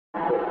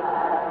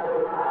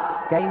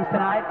Games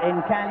tonight in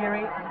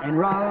Cagliari, in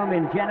Rome,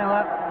 in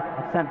Genoa,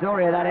 at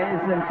Sampdoria that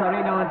is, and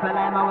Torino and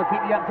Palermo. Will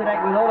keep you up to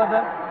date with all of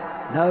them.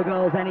 No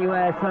goals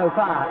anywhere so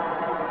far.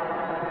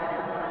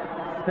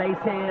 Space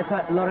here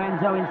for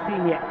Lorenzo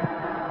Insigne.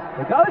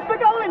 He goes for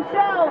goal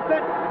himself,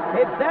 but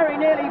it very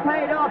nearly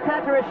paid off.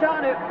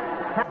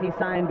 𝐇𝐢𝐠𝐡𝐭𝐬. He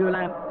signed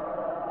𝐇𝐢𝐠𝐡𝐭𝐬.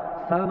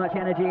 So much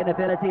energy and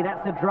ability.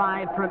 That's the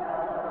drive from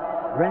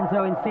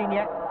Lorenzo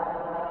Insigne.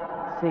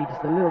 See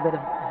just a little bit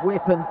of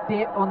whip and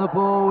dip on the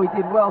ball. He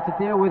did well to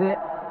deal with it.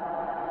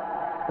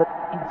 But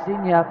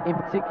Insigne in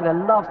particular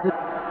loves the...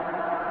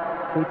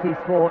 BT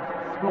Sports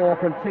score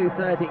from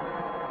 2:30.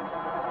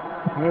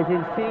 Here's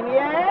Insigne.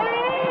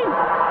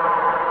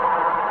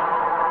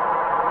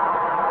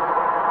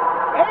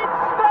 It's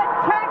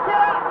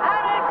spectacular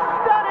and it's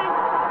stunning.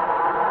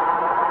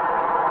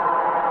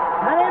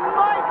 And it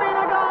might be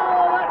the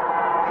goal that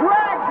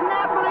drags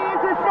Napoli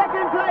into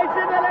second place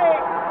in the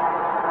league.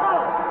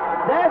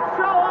 They're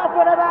so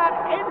often about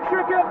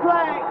intricate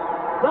play,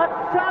 but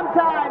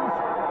sometimes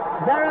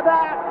they're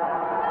about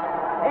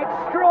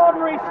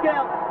extraordinary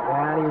skill.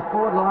 Well, he was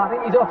borderline. I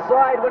think he's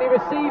offside when he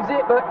receives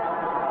it, but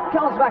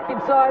comes back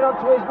inside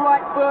onto his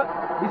right foot.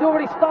 He's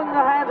already stung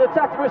the hands of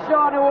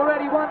𝐇𝐢𝐠𝐡𝐭𝐬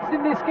already once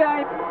in this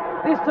game.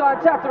 This time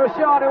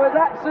𝐇𝐢𝐠𝐡𝐭𝐬 has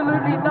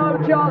absolutely no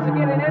chance of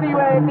getting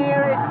anywhere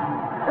near it.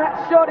 That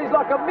shot is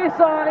like a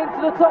missile into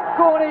the top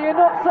corner. You're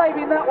not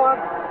saving that one.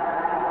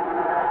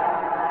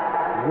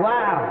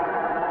 Wow.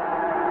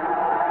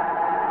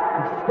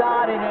 He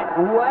started it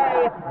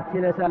way.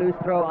 Attila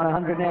Salustro on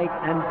 108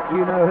 and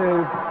you know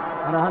who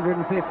on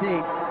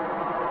 115.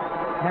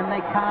 Can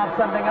they carve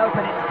something open?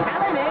 It's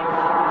𝐇𝐢𝐠𝐡𝐭𝐬.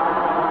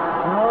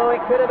 Oh,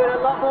 it could have been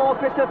a lot more.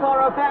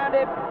 Cristoforo found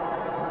him.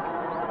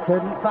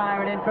 Couldn't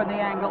fire it in from the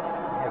angle.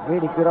 Yeah,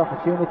 really good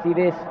opportunity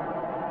this.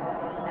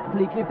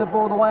 Napoli give the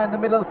ball away in the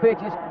middle of the pitch.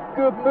 It's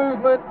good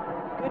movement.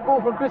 Good ball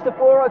from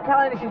Cristoforo.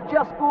 𝐇𝐢𝐠𝐡𝐭𝐬 is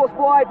just forced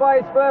wide by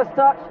his first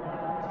touch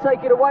to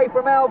take it away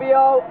from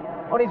Albiol.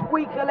 On his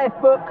weaker left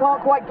foot,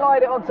 can't quite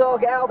guide it on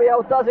target.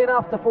 Albiol does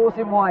enough to force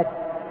him wide.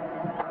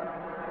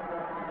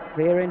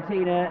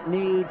 Fiorentina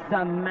needs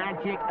some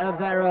magic of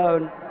their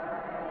own.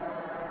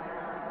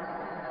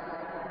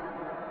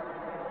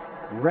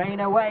 Rain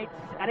awaits,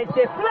 and it's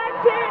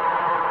deflected!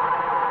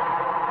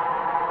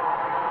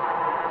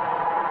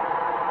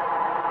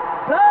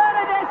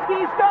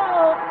 Bernardeschi's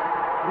goal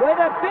with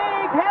a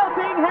big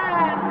helping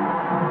hand,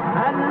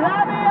 and La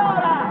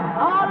Viola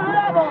are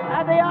level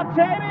at the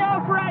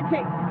Artemio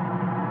Franchi.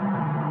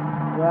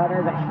 Well,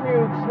 there's a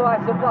huge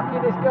slice of luck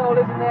in this goal,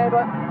 isn't there?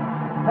 But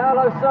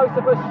Paulo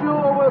Sousa for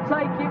sure will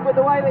take it with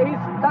the way that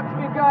his luck's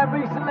been going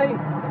recently.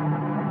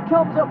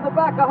 Comes off the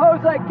back of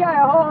Jose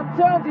𝐇𝐢𝐠𝐡𝐭𝐬,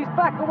 turns his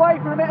back away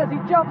from it as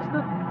he jumps to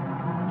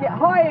get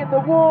high in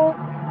the wall.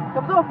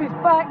 Comes off his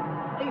back,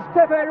 leaves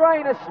Pepe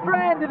Reina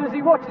stranded as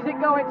he watches it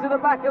go into the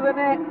back of the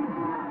net.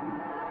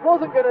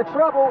 Wasn't going to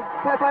trouble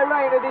Pepe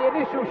Reina the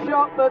initial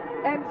shot, but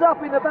ends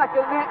up in the back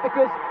of the net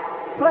because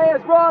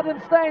players, rather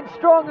than staying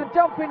strong and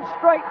jumping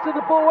straight to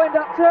the ball, end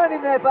up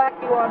turning their back.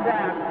 One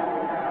down.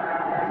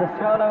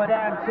 Sassuolo are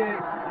down to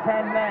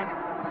 10 men.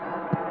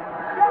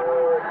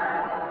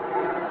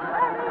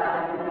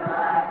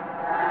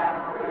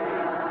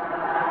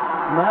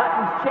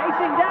 Mertens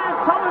chasing down,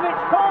 Tomovic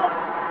caught.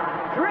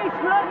 Dries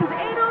Mertens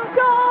in on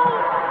goal.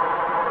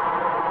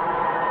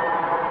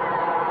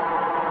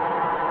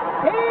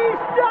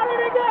 He's done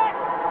it again.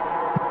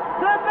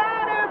 The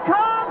man who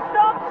can't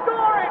stop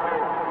scoring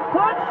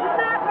puts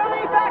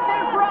Napoli back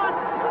in front.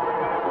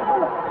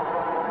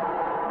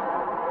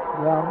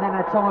 Well,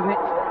 Nenad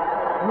Tomovic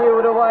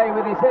wheeled away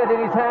with his head in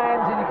his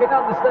hands, and you can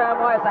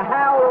understand why it's a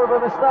howler of a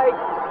mistake.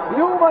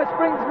 He almost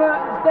brings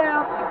Mertens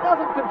down. He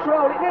doesn't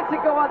control it, lets it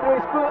go under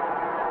his foot,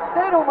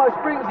 then almost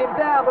brings him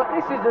down. But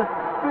this is a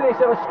finish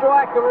of a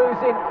striker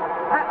who's in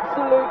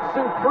absolute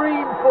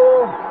supreme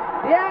form.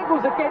 The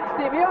angle's against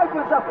him. He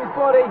opens up his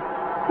body,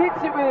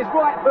 hits it with his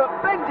right foot,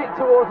 bends it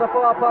towards the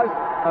far post.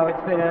 Oh,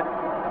 it's been an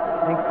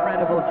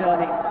incredible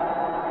journey.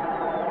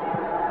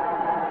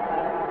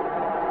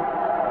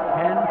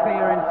 Can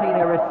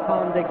Fiorentina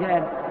respond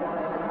again?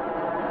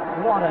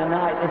 What a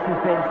night this has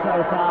been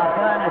so far.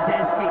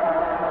 Bernardeschi.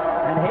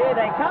 And here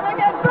they come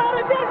again.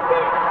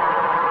 Bernardeschi!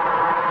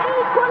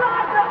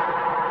 Equaliser!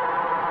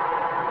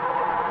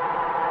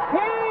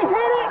 He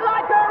hit it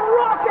like a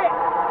rocket!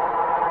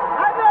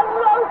 And the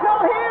local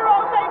hero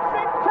makes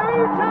it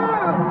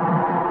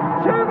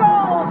 2-2! 2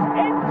 goals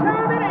in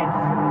 2 minutes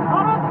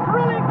on a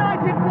thrilling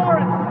night in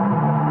Florence.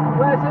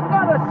 There's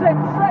another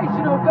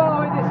sensational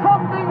goal in this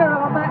humdinger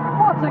of a match.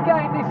 What a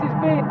game this has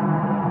been.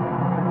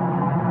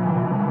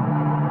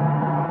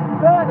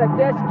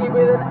 Bernardeschi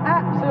with an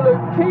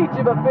absolute peach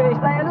of a finish.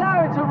 They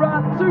allow him to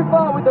run too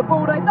far with the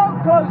ball. They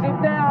don't close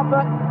him down,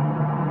 but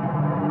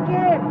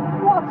again,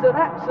 what an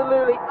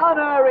absolutely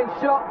unerring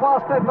shot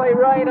past Pepe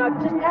Reina.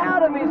 Just out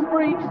of his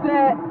reach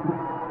there.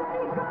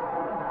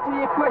 Do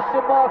you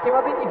question mark him?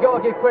 I think you've got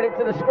to give credit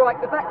to the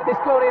strike. The fact that it's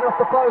gone in off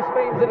the post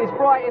means that it's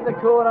right in the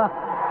corner.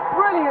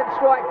 Brilliant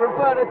strike from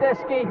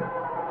Bernardeschi.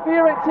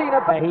 Fiorentina.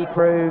 He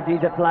proved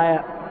he's a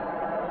player.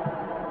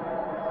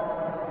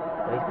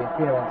 He's been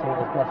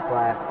Fiorentina's best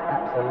player,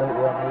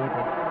 absolutely on the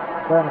evening.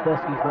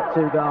 Bernardeschi's got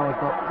 2 goals,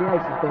 but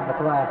𝐇𝐢𝐠𝐡𝐥𝐢𝐠 has been the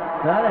player.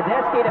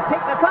 Bernardeschi to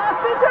pick the pass,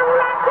 there's a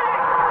Ratic!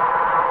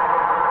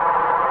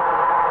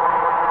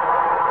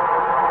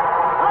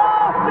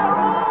 After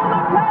all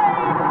the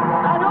pain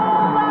and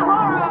all the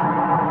horror,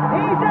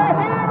 he's a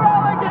hero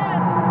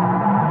again!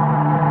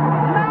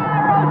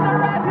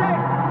 Ratic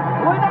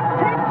with a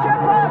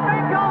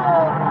picture-perfect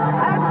goal,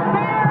 and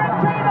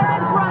Fiorentina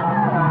in front!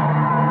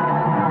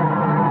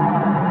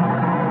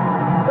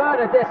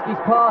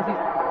 Bernardeschi's pass is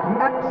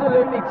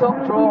absolutely top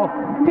draw,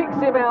 picks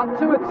him out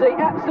to a T,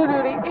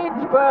 absolutely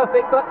inch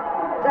perfect, but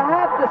to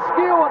have the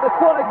skill and the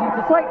quality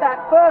to take that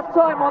first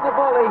time on the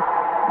volley,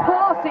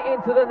 pass it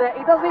into the net,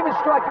 he doesn't even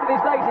strike it with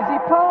his laces, he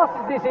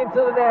passes this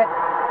into the net.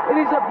 It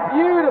is a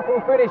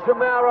beautiful finish from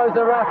Mauro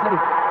Zarate.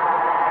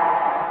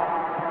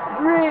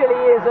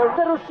 Really is a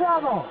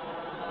Rusano.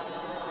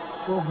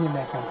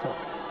 Огненная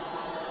концовка.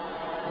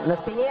 На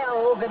спине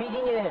у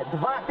𝐇𝐢𝐠𝐡𝐭𝐬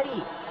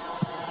 2-3.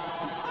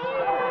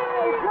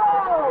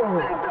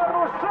 Это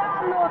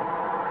Рушану!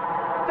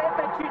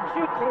 Это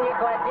чуть-чуть не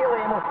хватило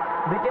ему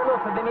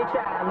дотянуться до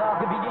мяча, но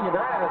𝐇𝐢𝐠𝐡𝐭𝐬,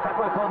 да,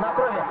 какое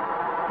хладнокровие.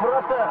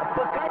 Просто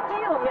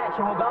покатил мяч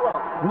в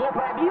уголок. Не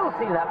пробил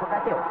сильно, а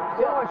покатил.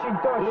 Все очень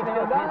точно, и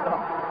все, да?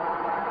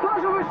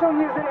 Тоже вышел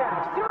не зря.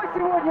 Все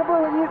сегодня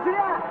было не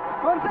зря.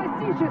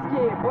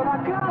 Фантастический по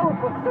накалу,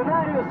 по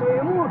сценарию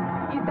своему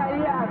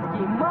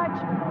итальянский матч.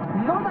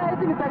 Но на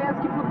этом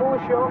итальянский футбол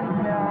еще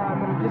на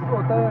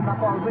Рождество-то на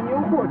паузу не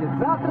уходит.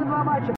 Завтра 2 матча.